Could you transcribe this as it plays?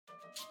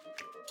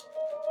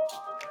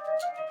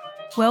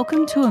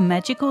Welcome to A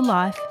Magical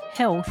Life,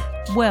 Health,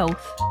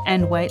 Wealth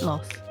and Weight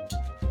Loss.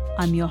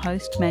 I'm your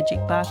host,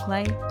 Magic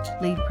Barclay,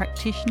 lead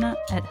practitioner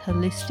at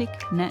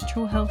Holistic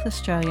Natural Health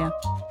Australia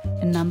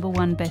and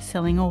 #1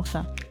 best-selling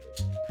author.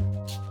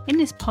 In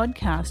this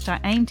podcast, I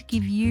aim to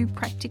give you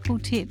practical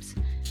tips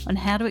on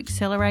how to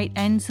accelerate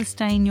and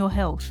sustain your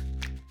health,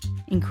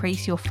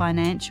 increase your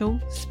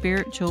financial,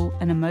 spiritual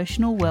and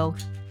emotional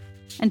wealth,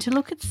 and to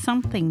look at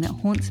something that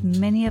haunts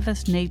many of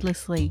us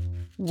needlessly,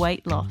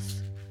 weight loss.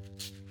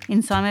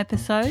 In some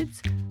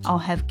episodes, I'll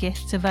have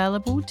guests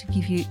available to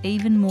give you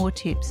even more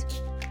tips,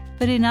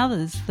 but in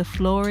others, the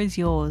floor is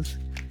yours.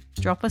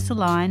 Drop us a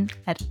line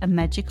at A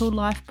Magical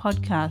Life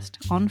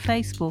Podcast on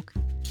Facebook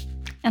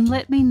and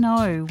let me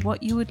know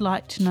what you would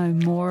like to know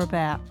more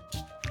about.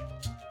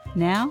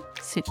 Now,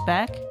 sit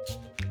back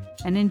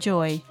and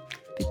enjoy,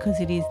 because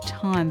it is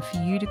time for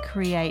you to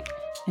create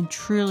and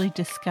truly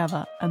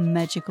discover a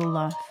magical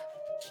life.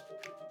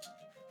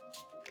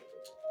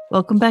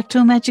 Welcome back to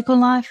A Magical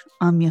Life.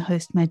 I'm your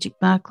host, Magic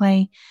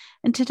Barclay,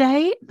 and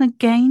today I'm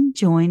again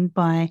joined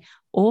by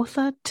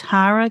author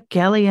Tara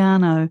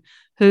Galeano,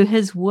 who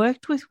has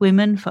worked with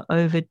women for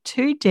over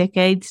 2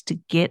 decades to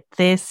get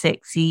their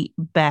sexy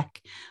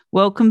back.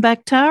 Welcome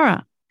back,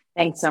 Tara.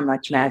 Thanks so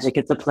much, Magic.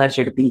 It's a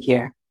pleasure to be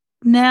here.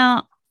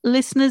 Now,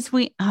 listeners,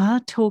 we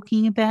are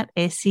talking about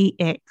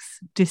sex.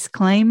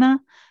 Disclaimer,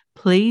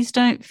 please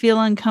don't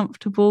feel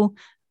uncomfortable.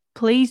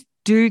 Please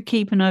do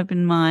keep an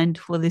open mind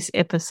for this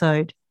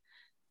episode.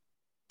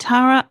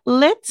 Tara,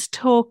 let's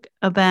talk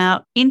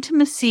about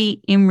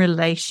intimacy in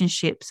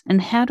relationships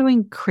and how to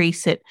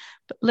increase it.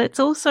 But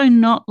let's also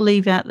not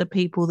leave out the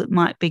people that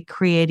might be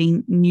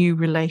creating new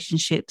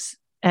relationships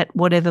at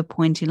whatever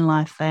point in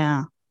life they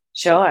are.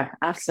 Sure,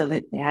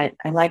 absolutely. I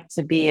like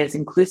to be as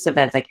inclusive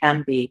as I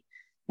can be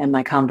in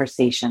my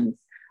conversations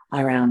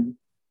around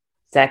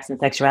sex and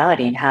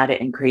sexuality and how to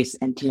increase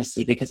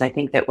intimacy, because I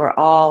think that we're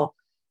all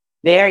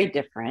very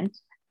different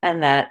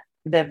and that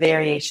the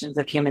variations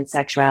of human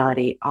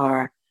sexuality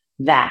are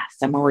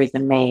vast. I'm always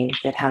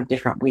amazed at how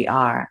different we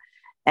are.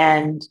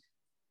 And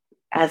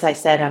as I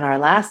said on our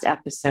last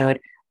episode,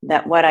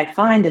 that what I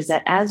find is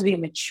that as we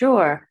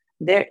mature,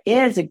 there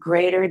is a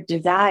greater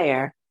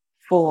desire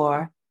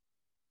for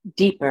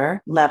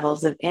deeper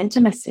levels of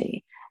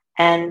intimacy.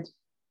 And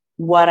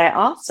what I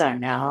also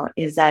know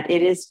is that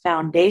it is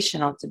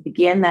foundational to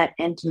begin that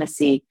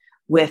intimacy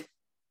with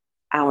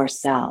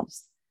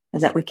ourselves,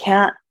 is that we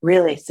can't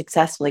really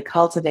successfully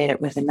cultivate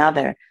it with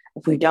another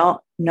if we don't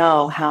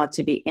know how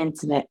to be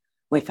intimate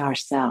with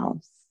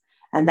ourselves.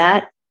 And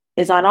that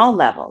is on all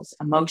levels: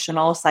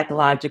 emotional,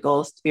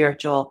 psychological,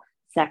 spiritual,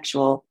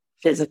 sexual,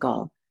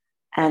 physical.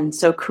 And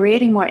so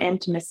creating more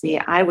intimacy,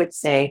 I would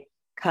say,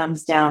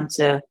 comes down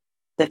to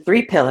the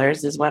 3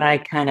 pillars, is what I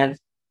kind of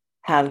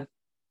have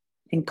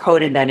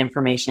encoded that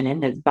information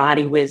in, is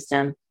body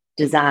wisdom,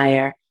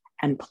 desire,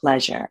 and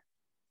pleasure.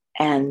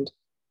 And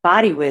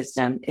body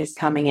wisdom is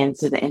coming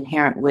into the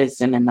inherent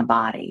wisdom in the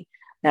body,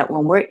 that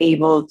when we're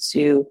able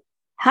to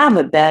have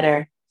a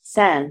better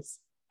sense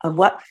of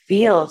what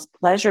feels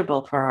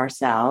pleasurable for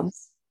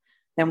ourselves,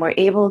 then we're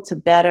able to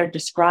better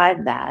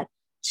describe that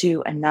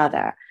to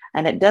another.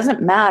 And it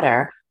doesn't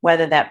matter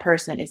whether that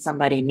person is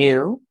somebody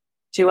new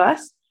to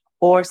us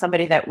or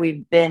somebody that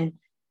we've been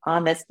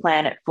on this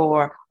planet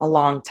for a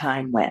long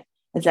time with,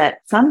 is that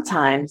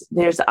sometimes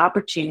there's the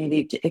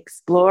opportunity to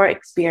explore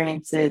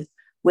experiences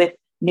with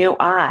new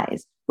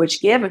eyes,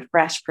 which give a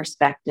fresh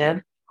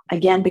perspective.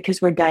 Again,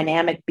 because we're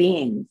dynamic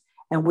beings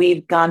and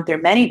we've gone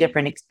through many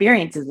different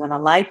experiences in a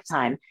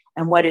lifetime.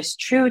 And what is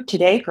true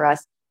today for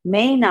us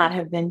may not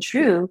have been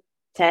true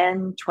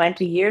 10,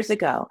 20 years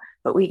ago,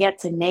 but we get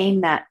to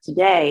name that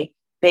today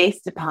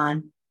based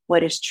upon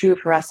what is true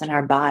for us in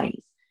our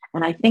bodies.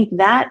 And I think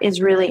that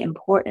is really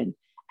important.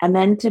 And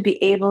then to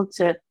be able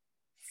to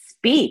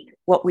speak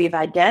what we've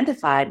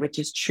identified, which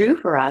is true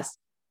for us,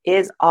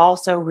 is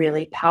also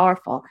really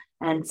powerful.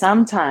 And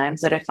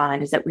sometimes what I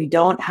find is that we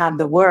don't have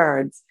the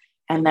words,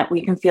 and that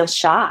we can feel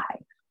shy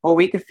or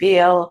we could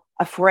feel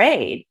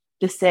afraid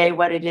to say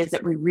what it is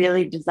that we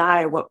really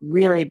desire, what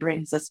really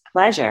brings us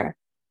pleasure,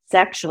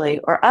 sexually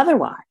or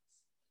otherwise.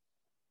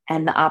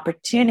 And the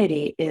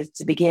opportunity is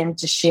to begin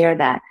to share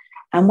that.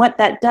 And what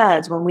that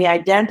does when we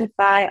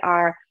identify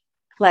our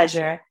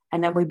pleasure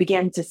and then we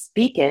begin to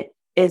speak it,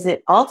 is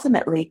it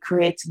ultimately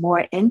creates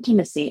more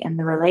intimacy in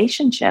the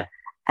relationship.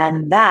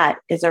 And that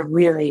is a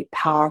really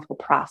powerful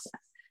process.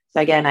 So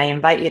again, I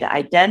invite you to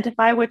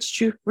identify what's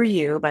true for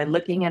you by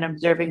looking and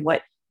observing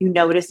what you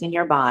notice in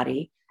your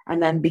body,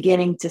 and then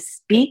beginning to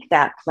speak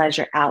that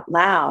pleasure out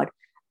loud.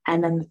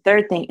 And then the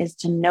third thing is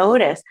to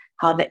notice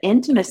how the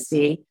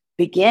intimacy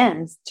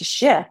begins to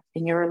shift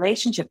in your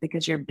relationship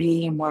because you're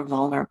being more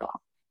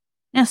vulnerable.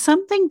 Now,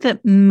 something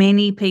that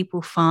many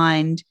people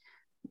find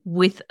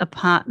with a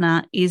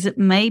partner is that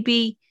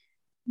maybe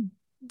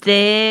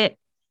their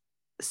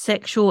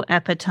sexual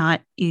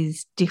appetite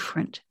is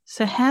different.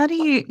 So how do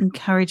you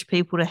encourage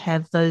people to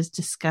have those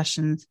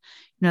discussions,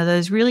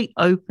 those really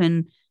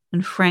open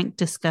and frank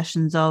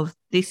discussions of,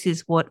 this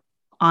is what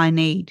I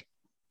need?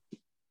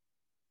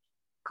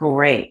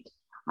 great.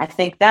 I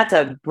think that's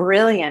a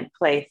brilliant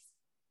place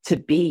to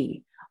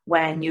be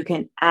when you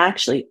can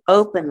actually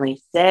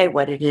openly say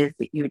what it is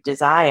that you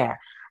desire.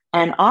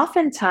 And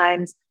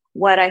oftentimes,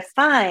 what I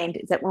find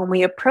is that when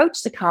we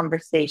approach the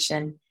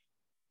conversation,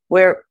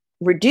 we're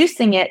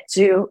reducing it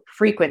to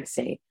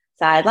frequency.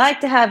 So I'd like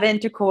to have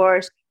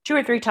intercourse 2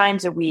 or 3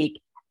 times a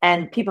week.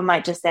 And people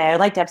might just say, I'd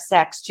like to have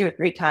sex 2 or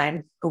 3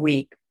 times a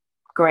week.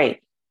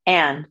 Great.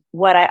 And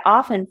what I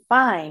often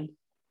find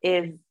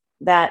is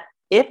that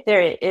if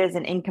there is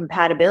an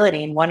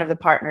incompatibility in one of the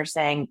partners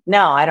saying,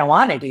 no, I don't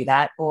want to do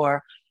that,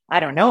 or I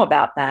don't know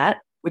about that,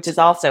 which is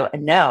also a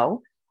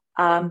no,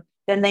 then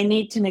they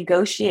need to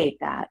negotiate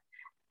that.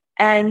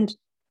 And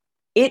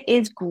it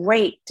is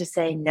great to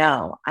say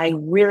no. I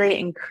really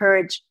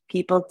encourage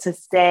people to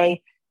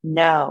say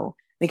no,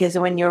 because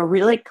when you're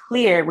really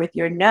clear with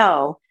your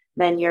no,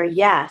 then your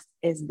yes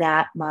is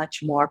that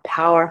much more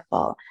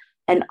powerful.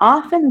 And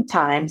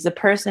oftentimes, the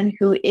person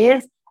who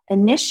is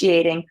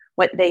initiating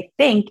what they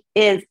think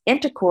is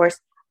intercourse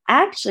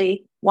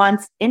actually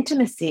wants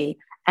intimacy,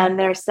 and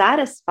they're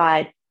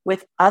satisfied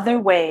with other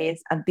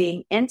ways of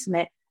being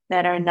intimate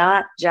that are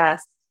not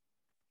just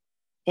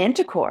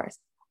intercourse.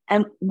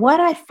 And what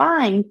I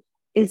find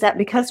is that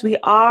because we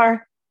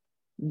are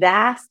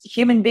vast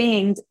human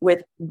beings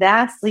with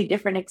vastly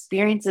different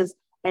experiences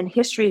and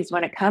histories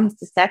when it comes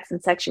to sex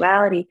and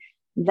sexuality,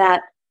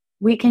 that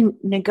we can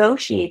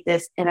negotiate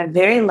this in a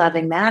very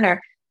loving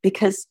manner,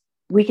 because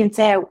we can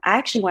say, I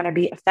actually want to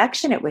be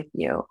affectionate with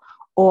you,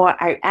 or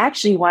I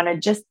actually want to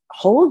just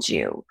hold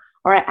you,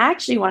 or I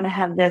actually want to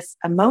have this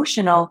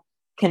emotional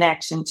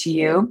connection to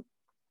you,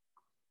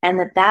 and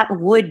that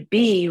would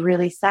be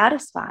really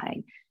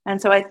satisfying.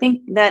 And so I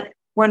think that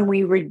when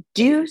we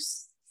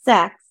reduce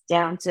sex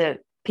down to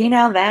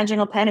penile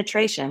vaginal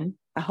penetration,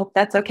 I hope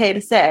that's okay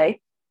to say,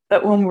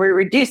 but when we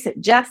reduce it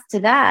just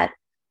to that,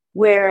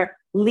 we're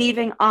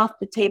leaving off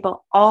the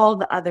table all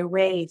the other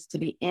ways to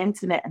be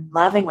intimate and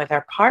loving with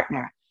our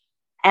partner.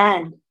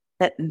 And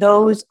that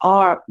those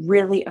are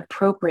really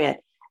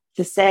appropriate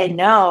to say,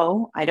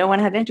 no, I don't want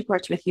to have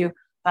intercourse with you,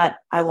 but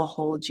I will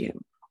hold you,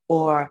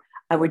 or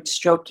I would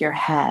stroke your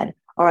head,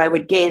 or I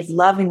would gaze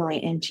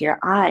lovingly into your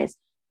eyes,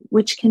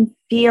 which can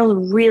feel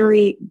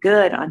really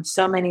good on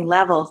so many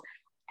levels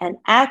and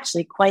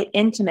actually quite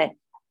intimate.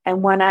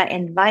 And when I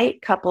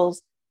invite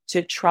couples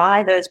to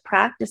try those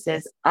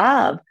practices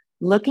of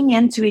looking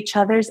into each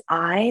other's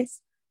eyes,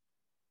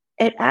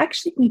 it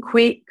actually can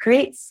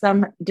create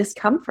some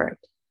discomfort,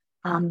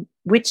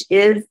 which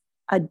is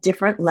a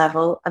different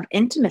level of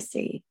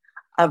intimacy,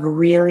 of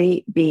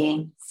really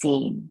being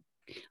seen.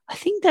 I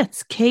think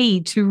that's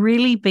key, to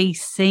really be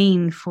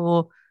seen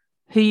for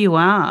who you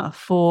are,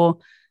 for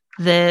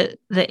the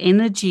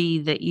energy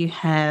that you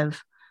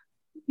have,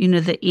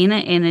 the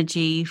inner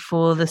energy,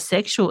 for the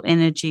sexual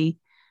energy,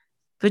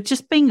 but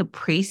just being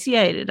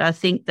appreciated. I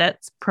think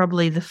that's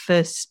probably the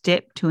first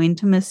step to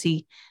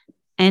intimacy,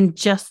 and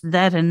just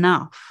that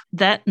enough.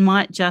 That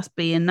might just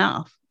be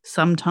enough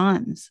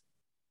sometimes.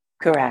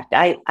 Correct.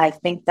 I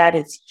think that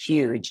is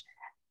huge.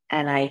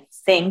 And I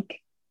think,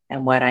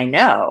 and what I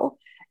know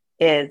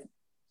is,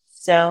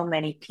 so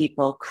many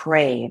people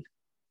crave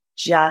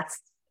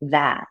just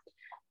that.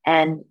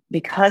 And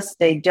because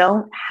they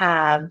don't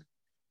have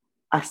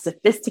a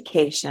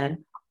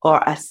sophistication or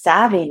a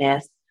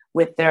savviness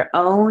with their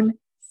own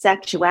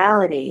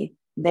sexuality,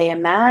 they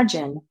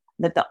imagine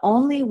that the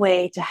only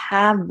way to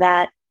have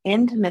that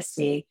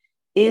intimacy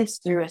is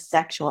through a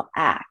sexual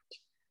act,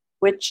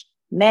 which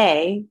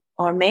may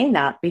or may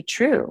not be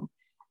true.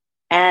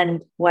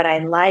 And what I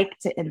like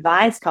to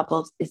advise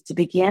couples is to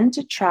begin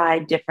to try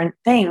different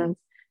things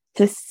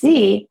to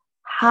see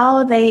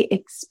how they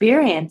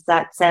experience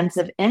that sense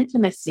of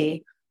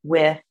intimacy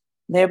with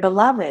their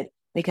beloved,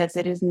 because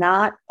it is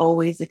not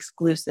always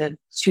exclusive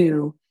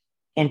to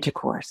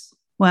intercourse.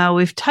 Wow,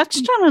 we've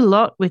touched on a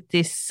lot with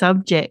this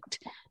subject,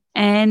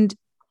 and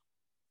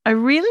I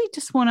really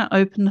just want to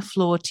open the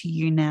floor to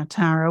you now,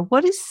 Tara.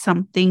 What is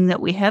something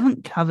that we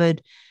haven't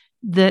covered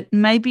that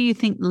maybe you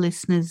think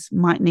listeners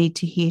might need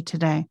to hear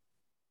today?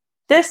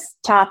 This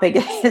topic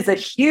is a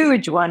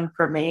huge one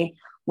for me,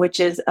 which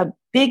is a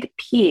big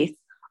piece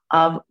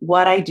of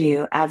what I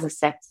do as a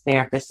sex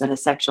therapist and a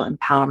sexual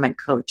empowerment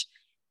coach,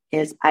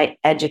 is I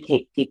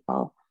educate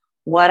people.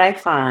 What I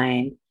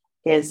find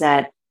is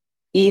that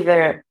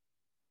either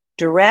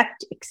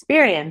direct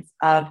experience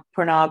of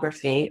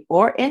pornography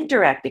or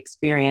indirect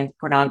experience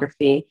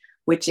pornography,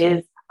 which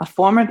is a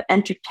form of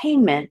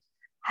entertainment,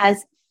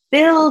 has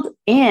filled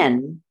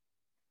in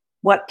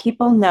what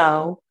people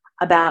know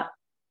about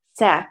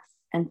sex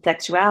and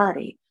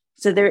sexuality.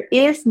 So there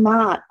is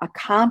not a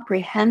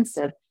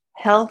comprehensive,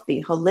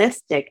 healthy,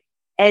 holistic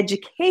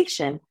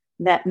education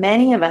that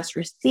many of us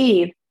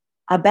receive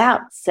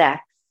about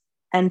sex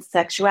and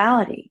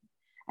sexuality.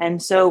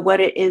 And so what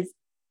it is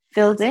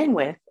filled in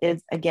with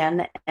is, again,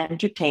 the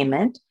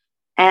entertainment,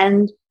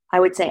 and I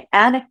would say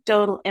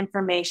anecdotal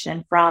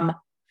information from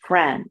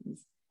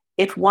friends.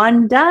 If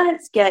one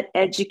does get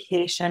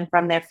education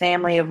from their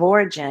family of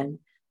origin,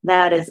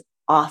 that is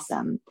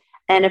awesome.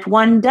 And if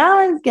one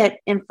does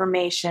get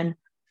information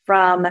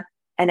from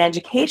an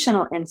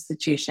educational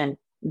institution,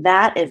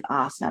 that is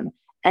awesome.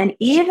 And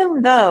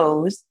even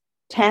those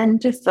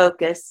tend to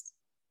focus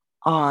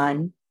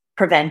on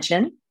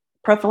prevention,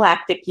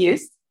 prophylactic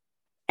use,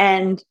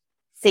 and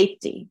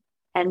safety.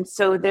 And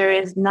so there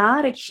is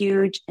not a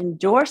huge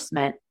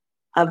endorsement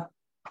of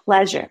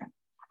pleasure.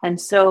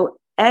 And so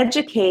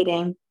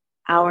educating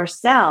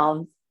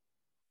ourselves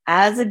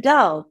as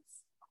adults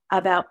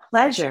about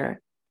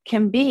pleasure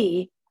can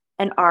be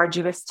an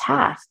arduous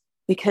task,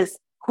 because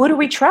who do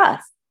we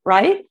trust,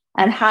 right?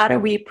 And how do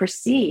we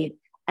proceed?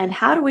 And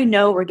how do we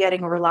know we're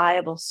getting a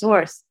reliable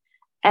source?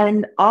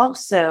 And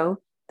also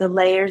the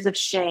layers of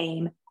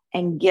shame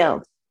and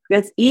guilt.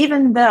 Because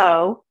even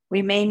though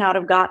we may not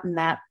have gotten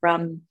that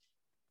from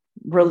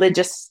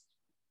religious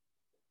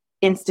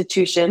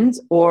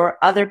institutions or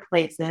other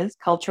places,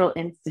 cultural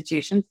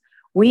institutions,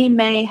 we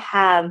may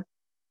have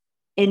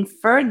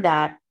inferred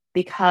that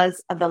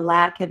because of the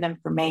lack of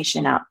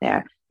information out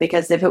there.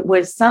 Because if it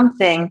was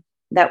something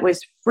that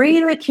was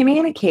freely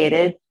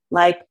communicated,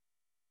 like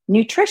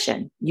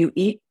nutrition, you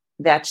eat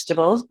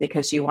vegetables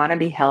because you want to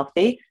be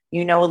healthy,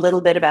 you know a little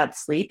bit about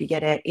sleep, you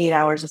get 8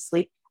 hours of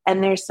sleep,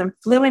 and there's some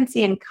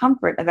fluency and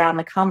comfort around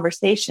the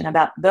conversation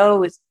about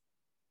those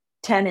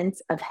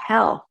tenets of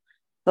health.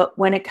 But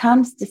when it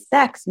comes to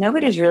sex,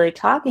 nobody's really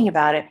talking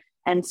about it.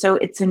 And so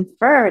it's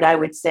inferred, I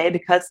would say,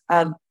 because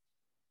of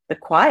the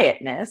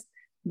quietness,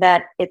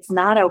 that it's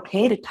not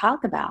okay to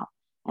talk about.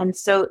 And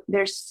so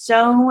there's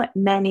so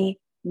many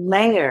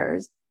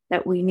layers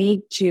that we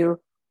need to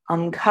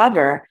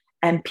uncover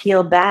and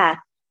peel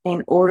back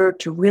in order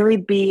to really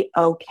be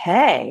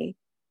okay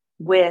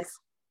with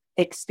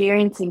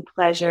experiencing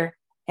pleasure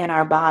in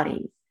our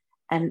bodies.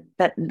 And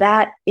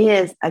that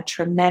is a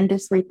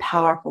tremendously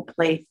powerful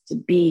place to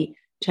be,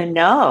 to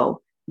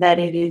know that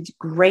it is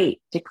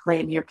great to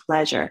claim your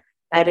pleasure,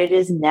 that it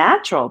is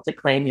natural to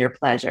claim your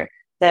pleasure,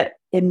 that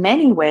in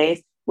many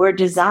ways we're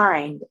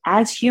designed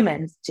as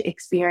humans to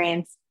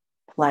experience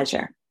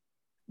pleasure.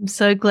 I'm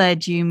so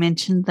glad you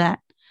mentioned that.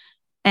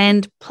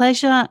 And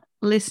pleasure,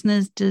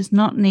 listeners, does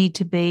not need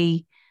to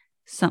be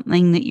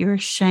something that you're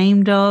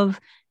ashamed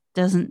of,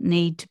 doesn't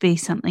need to be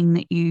something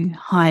that you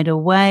hide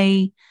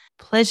away.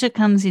 Pleasure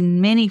comes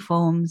in many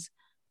forms,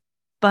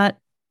 but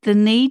the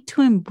need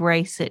to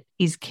embrace it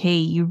is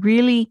key. You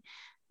really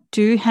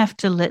do have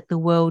to let the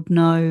world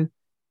know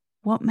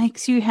what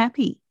makes you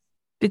happy,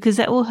 because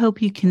that will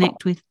help you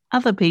connect with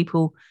other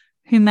people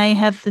who may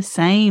have the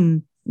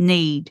same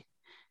need,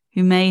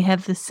 who may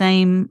have the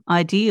same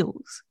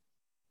ideals.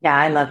 Yeah,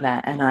 I love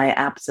that. And I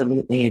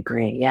absolutely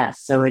agree.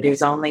 Yes. So it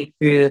is only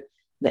through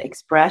the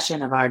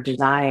expression of our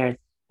desires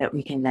that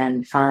we can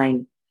then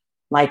find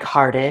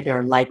like-hearted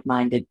or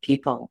like-minded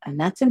people. And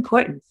that's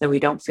important so we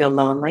don't feel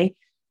lonely.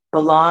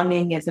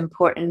 Belonging is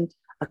important.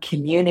 A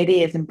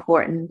community is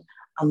important.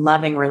 A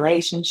loving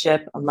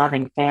relationship, a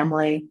loving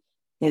family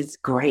is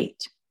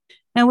great.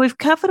 Now, we've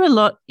covered a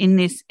lot in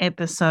this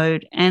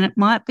episode, and it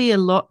might be a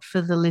lot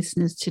for the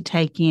listeners to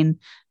take in,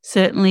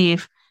 certainly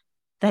if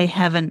they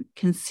haven't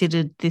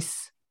considered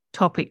this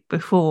topic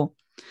before.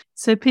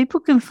 So people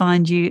can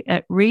find you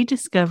at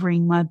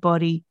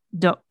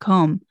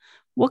rediscoveringmybody.com.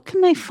 What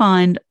can they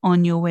find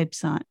on your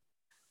website?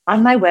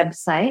 On my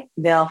website,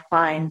 they'll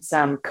find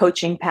some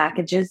coaching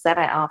packages that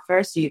I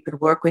offer. So you could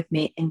work with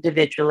me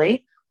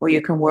individually, or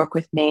you can work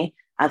with me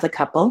as a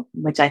couple,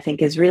 which I think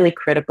is really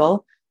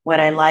critical. What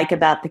I like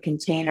about the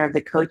container of the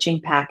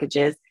coaching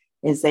packages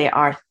is they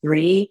are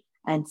 3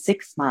 and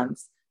 6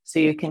 months. So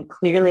you can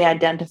clearly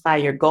identify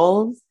your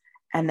goals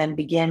and then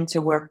begin to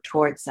work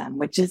towards them,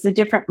 which is a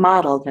different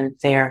model than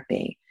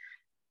therapy.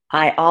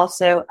 I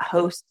also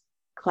host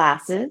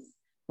classes.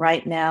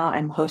 Right now,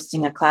 I'm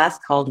hosting a class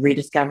called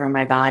Rediscover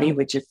My Body,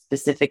 which is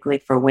specifically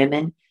for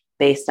women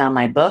based on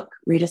my book,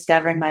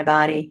 Rediscovering My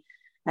Body.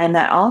 And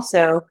I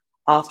also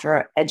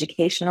offer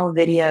educational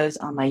videos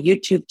on my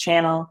YouTube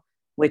channel,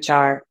 which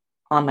are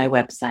on my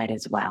website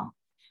as well.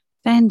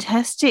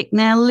 Fantastic.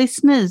 Now,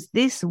 listeners,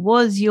 this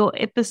was your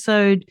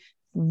episode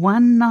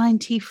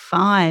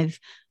 195.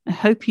 I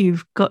hope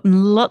you've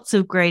gotten lots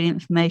of great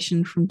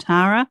information from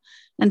Tara.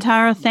 And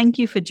Tara, thank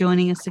you for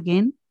joining us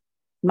again.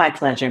 My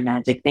pleasure,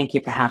 Magic. Thank you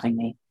for having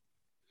me.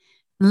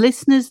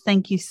 Listeners,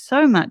 thank you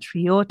so much for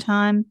your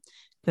time.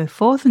 Go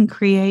forth and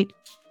create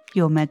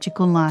your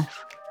magical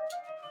life.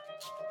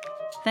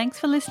 Thanks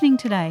for listening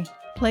today.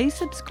 Please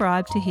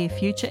subscribe to hear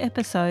future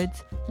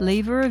episodes,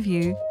 leave a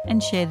review,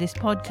 and share this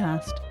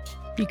podcast.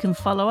 You can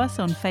follow us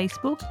on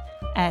Facebook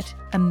at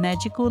A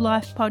Magical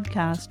Life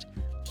Podcast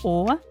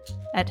or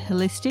at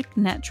Holistic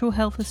Natural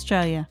Health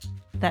Australia.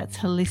 That's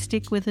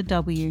holistic with a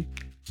W.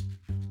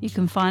 You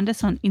can find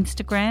us on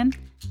Instagram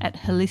at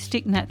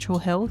Holistic Natural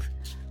Health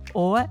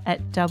or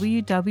at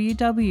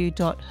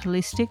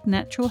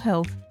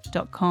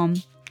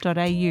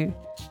www.holisticnaturalhealth.com.au.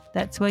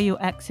 That's where you'll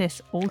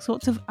access all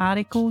sorts of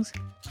articles,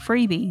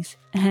 freebies,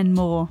 and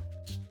more.